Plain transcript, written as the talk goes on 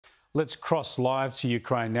Let's cross live to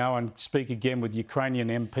Ukraine now and speak again with Ukrainian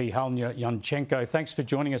MP Halyna Yanchenko. Thanks for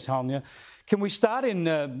joining us, Halyna. Can we start in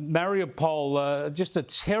Mariupol? Just a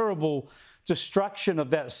terrible destruction of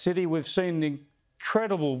that city. We've seen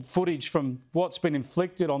incredible footage from what's been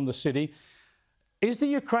inflicted on the city. Is the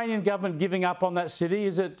Ukrainian government giving up on that city?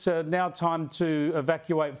 Is it now time to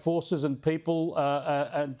evacuate forces and people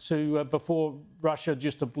before Russia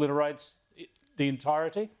just obliterates the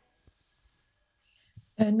entirety?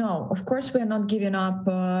 No, of course, we are not giving up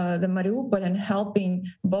the Mariupol and helping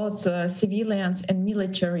both civilians and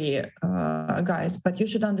military guys. But you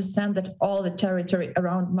should understand that all the territory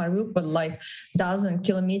around Mariupol, like 1,000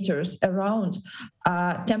 kilometers around,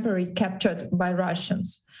 are temporarily captured by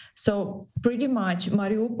Russians. So pretty much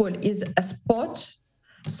Mariupol is a spot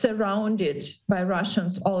surrounded by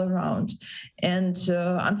Russians all around. And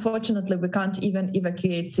unfortunately, we can't even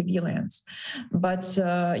evacuate civilians. But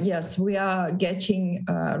yes, we are getting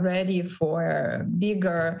ready for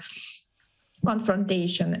bigger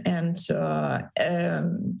confrontation and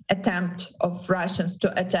attempt of Russians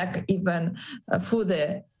to attack even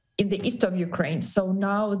further in the east of Ukraine. So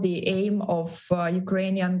now the aim of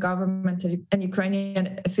Ukrainian government and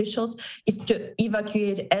Ukrainian officials is to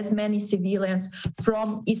evacuate as many civilians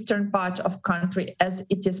from eastern part of country as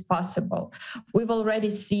it is possible. We've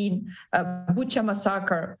already seen Bucha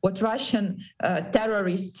massacre, what Russian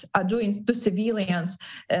terrorists are doing to civilians.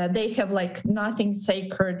 They have like nothing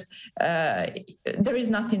sacred. There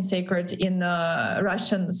is nothing sacred in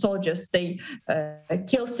Russian soldiers. They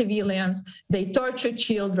kill civilians, they torture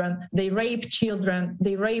children, they rape children,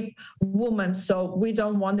 they rape women. So we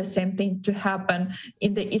don't want the same thing to happen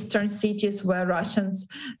in the eastern cities where Russians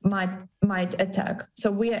might attack.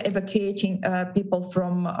 So we are evacuating people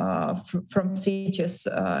from cities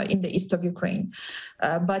in the east of Ukraine.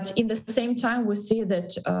 But in the same time, we see that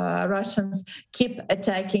Russians keep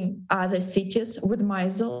attacking other cities with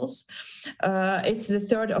missiles. It's the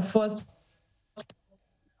third or fourth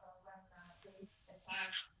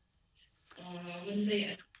when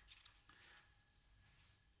they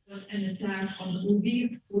was an attack on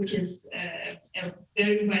Lviv, which is a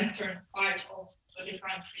very western part of the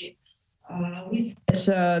country.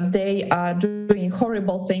 They are doing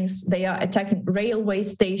horrible things. They are attacking railway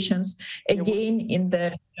stations again in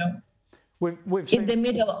the in the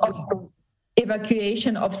middle of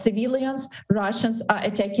evacuation of civilians. Russians are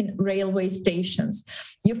attacking railway stations.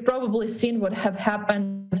 You've probably seen what have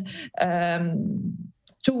happened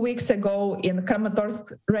 2 weeks ago in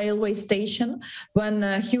Kramatorsk railway station, when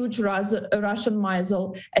a huge Russian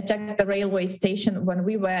missile attacked the railway station when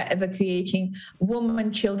we were evacuating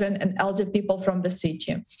women, children, and elder people from the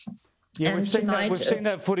city. Yeah, we've seen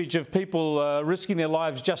that footage of people risking their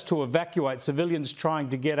lives just to evacuate, civilians trying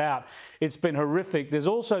to get out. It's been horrific. There's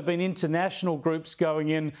also been international groups going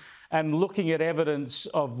in and looking at evidence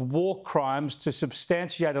of war crimes to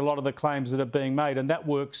substantiate a lot of the claims that are being made, and that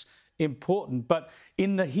work's important. But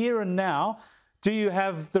in the here and now, do you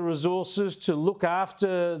have the resources to look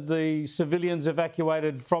after the civilians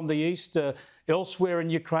evacuated from the east elsewhere in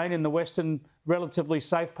Ukraine, in the western, relatively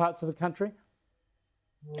safe parts of the country?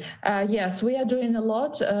 Yes, we are doing a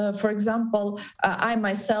lot. For example, I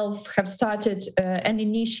myself have started an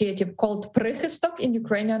initiative called Прихисток in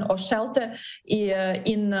Ukrainian, or shelter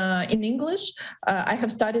in English. I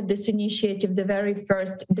have started this initiative the very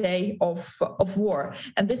first day of war.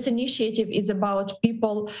 And this initiative is about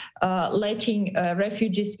people letting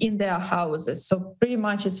refugees in their houses. So pretty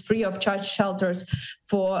much it's free of charge shelters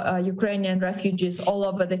for Ukrainian refugees all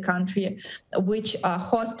over the country, which are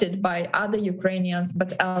hosted by other Ukrainians, but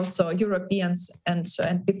also Europeans and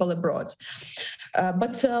people abroad.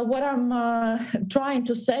 But what I'm trying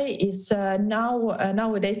to say is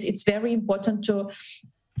nowadays it's very important to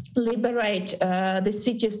liberate the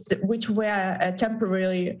cities which were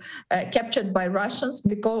temporarily captured by Russians,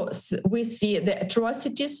 because we see the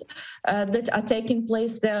atrocities that are taking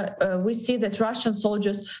place there. We see that Russian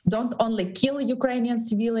soldiers don't only kill Ukrainian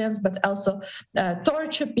civilians, but also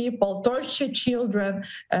torture people, torture children,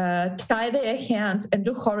 tie their hands, and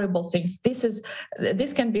do horrible things.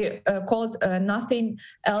 This can be called nothing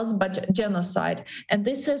else but genocide. And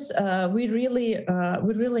this is we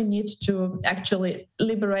really need to actually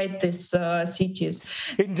liberate these cities.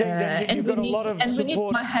 Indeed, and you've got a lot of support. And we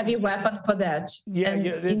need a heavy weapon for that. Yeah,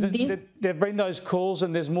 there have been those calls,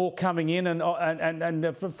 and there's more coming in, and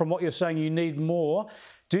from what you're saying, you need more.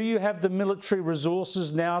 Do you have the military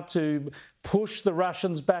resources now to push the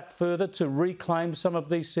Russians back further, to reclaim some of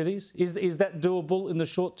these cities? Is that doable in the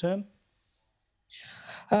short term?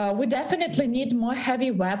 We definitely need more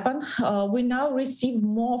heavy weapon. We now receive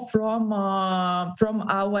more from our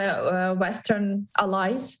Western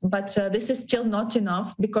allies, but this is still not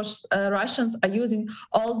enough because Russians are using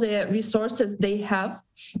all the resources they have.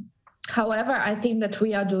 However, I think that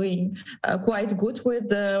we are doing quite good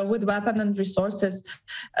with weapon and resources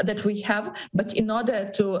that we have. But in order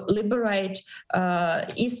to liberate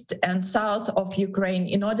east and south of Ukraine,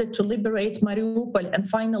 in order to liberate Mariupol and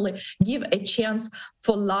finally give a chance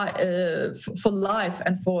for life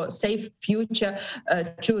and for safe future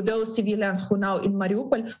to those civilians who are now in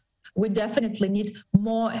Mariupol, we definitely need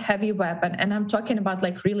more heavy weapon. And I'm talking about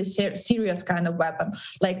like really serious kind of weapon,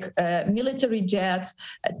 like military jets,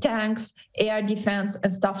 tanks, air defense,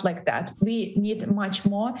 and stuff like that. We need much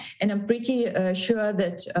more. And I'm pretty sure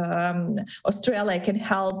that Australia can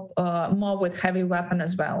help more with heavy weapon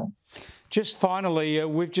as well. Just finally,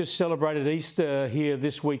 we've just celebrated Easter here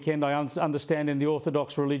this weekend. I understand in the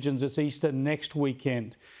Orthodox religions it's Easter next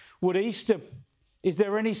weekend. Is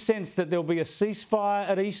there any sense that there'll be a ceasefire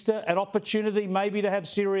at Easter, an opportunity maybe to have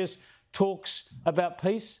serious talks about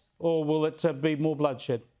peace, or will it be more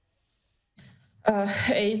bloodshed?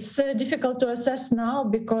 It's difficult to assess now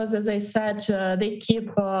because, as I said, they keep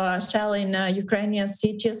shelling Ukrainian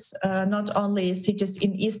cities, not only cities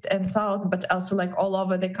in east and south, but also like all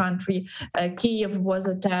over the country. Kyiv was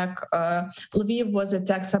attacked, Lviv was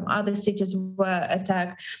attacked, some other cities were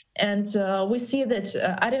attacked. And we see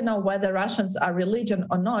that, I don't know whether Russians are religion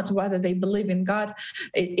or not, whether they believe in God.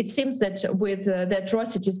 It seems that with the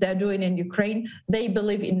atrocities they're doing in Ukraine, they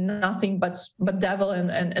believe in nothing but devil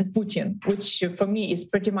and Putin, which for me is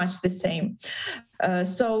pretty much the same.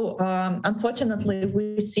 So unfortunately,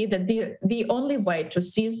 we see that the only way to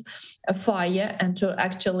cease a fire and to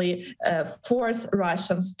actually force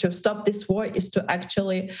Russians to stop this war is to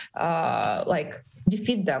actually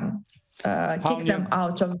defeat them. Kick them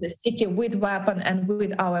out of the city with weapon and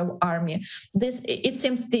with our army. It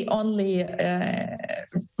seems the only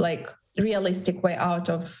realistic way out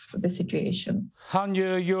of the situation.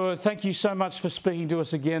 Halyna, thank you so much for speaking to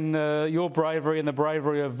us again. Your bravery and the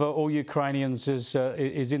bravery of all Ukrainians is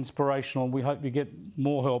inspirational. We hope you get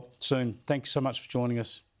more help soon. Thanks so much for joining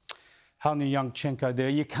us. Halyna Yanchenko there.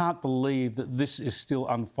 You can't believe that this is still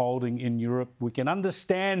unfolding in Europe. We can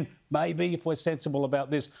understand, maybe, if we're sensible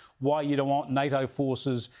about this, why you don't want NATO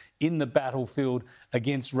forces in the battlefield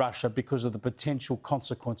against Russia because of the potential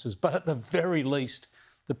consequences. But at the very least,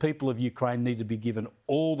 the people of Ukraine need to be given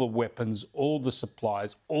all the weapons, all the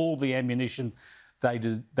supplies, all the ammunition they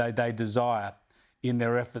desire in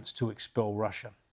their efforts to expel Russia.